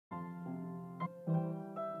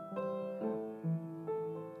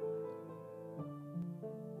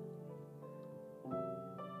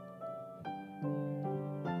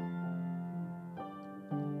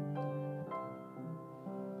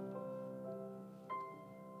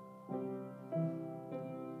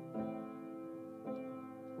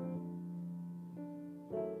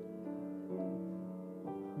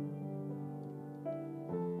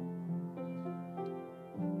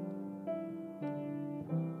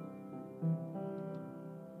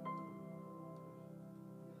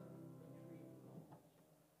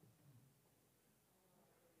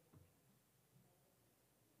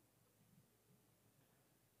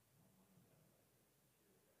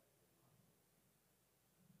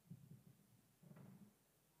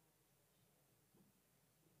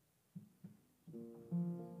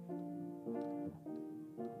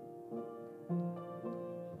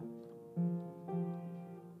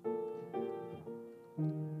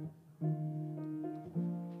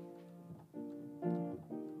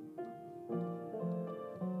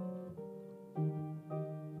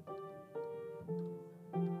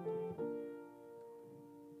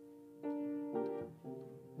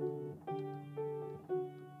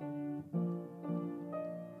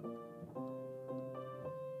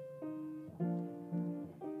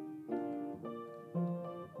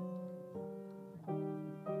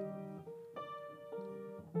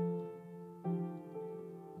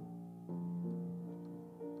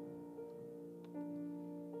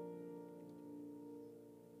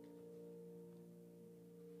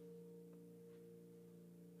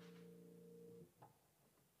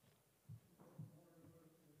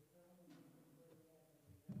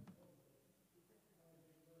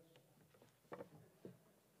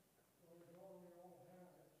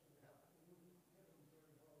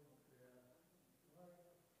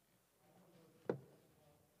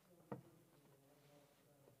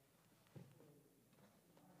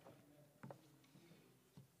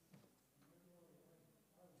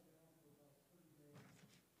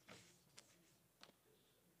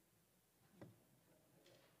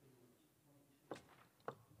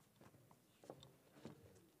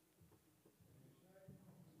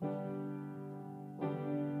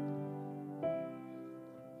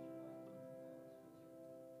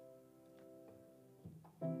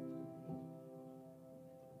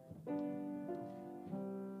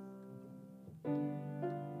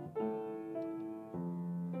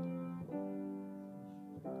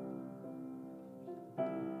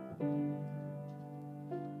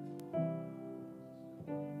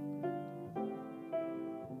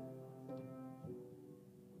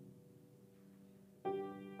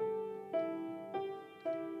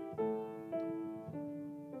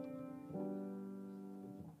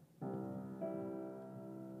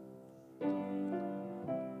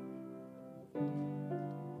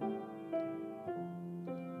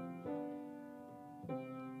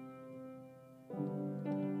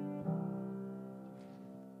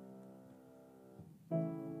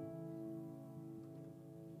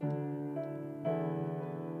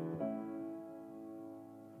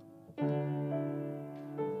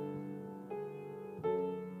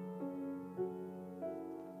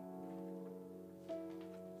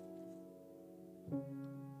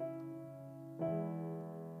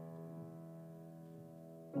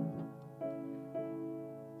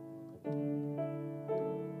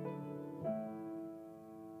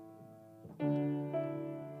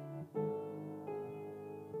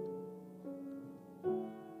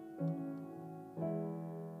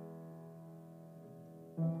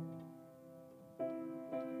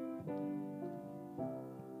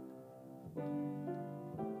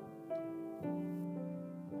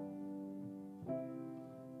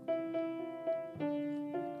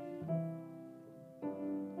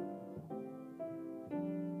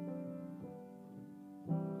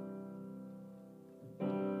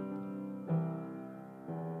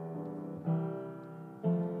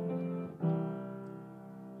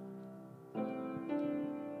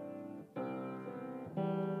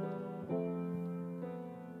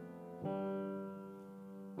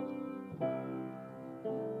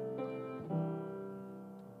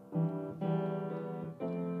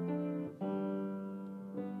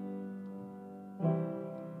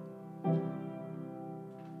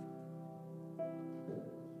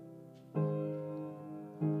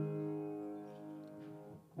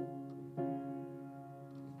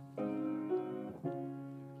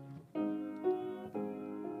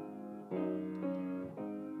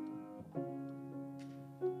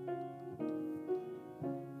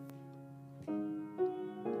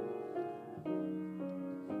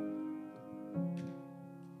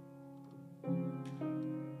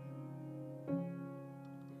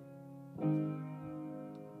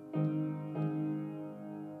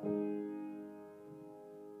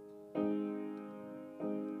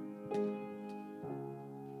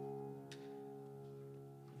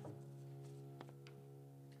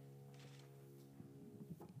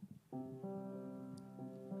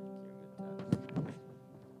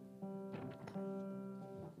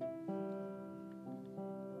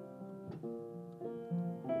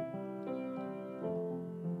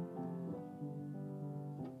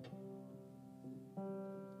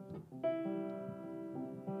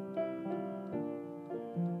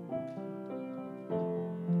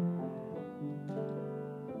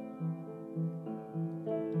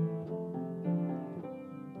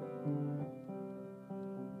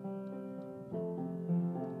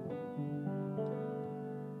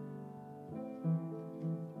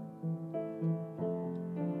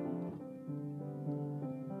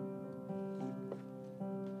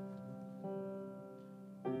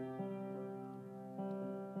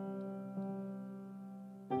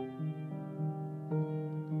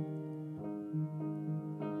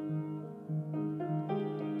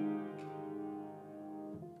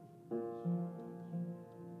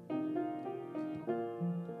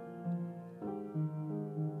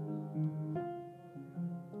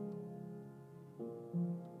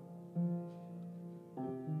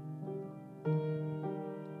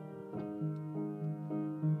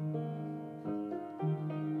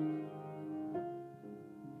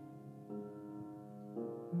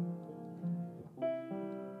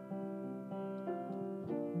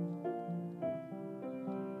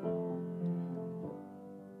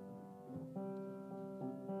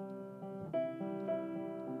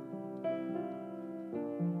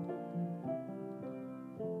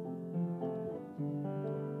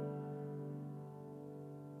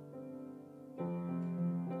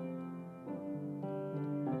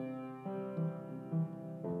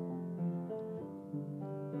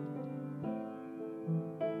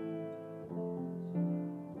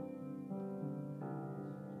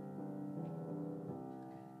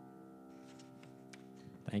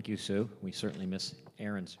Thank you, Sue. We certainly miss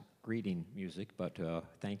Aaron's greeting music, but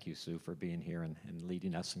thank you, Sue, for being here and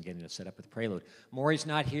leading us and getting us set up with Prelude. Maury's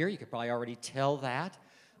not here. You could probably already tell that.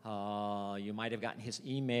 You might have gotten his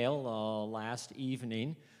email last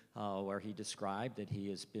evening where he described that he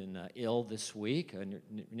has been ill this week. And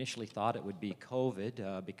initially thought it would be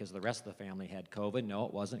COVID because the rest of the family had COVID. No,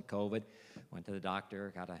 it wasn't COVID. Went to the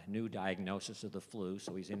doctor, got a new diagnosis of the flu,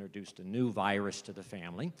 so he's introduced a new virus to the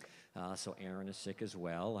family. So Aaron is sick as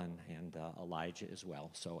well, and Elijah as well.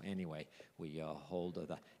 So anyway, we hold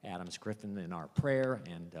the Adams Griffin in our prayer,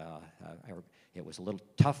 and it was a little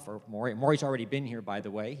tough for Maury. Maury's already been here, by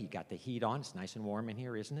the way. He got the heat on. It's nice and warm in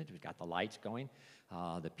here, isn't it? We've got the lights going.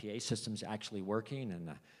 The PA system's actually working,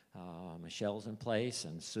 and Michelle's in place,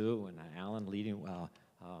 and Sue and Alan leading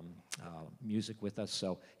music with us.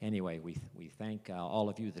 So anyway, we thank all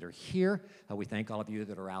of you that are here. We thank all of you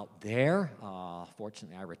that are out there.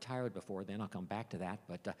 Fortunately, I retired before then. I'll come back to that.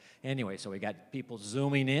 But anyway, so we got people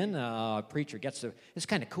zooming in. Preacher gets to, it's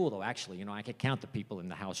kind of cool though, actually. You know, I could count the people in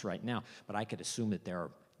the house right now, but I could assume that there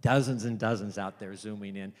are dozens and dozens out there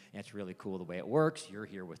zooming in. And it's really cool the way it works. You're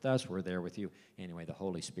here with us. We're there with you. Anyway, the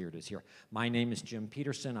Holy Spirit is here. My name is Jim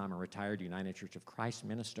Peterson. I'm a retired United Church of Christ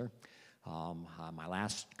minister. My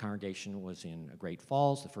last congregation was in Great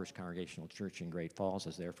Falls, the first congregational church in Great Falls. I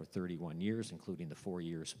was there for 31 years, including the 4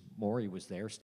 years Maury was there.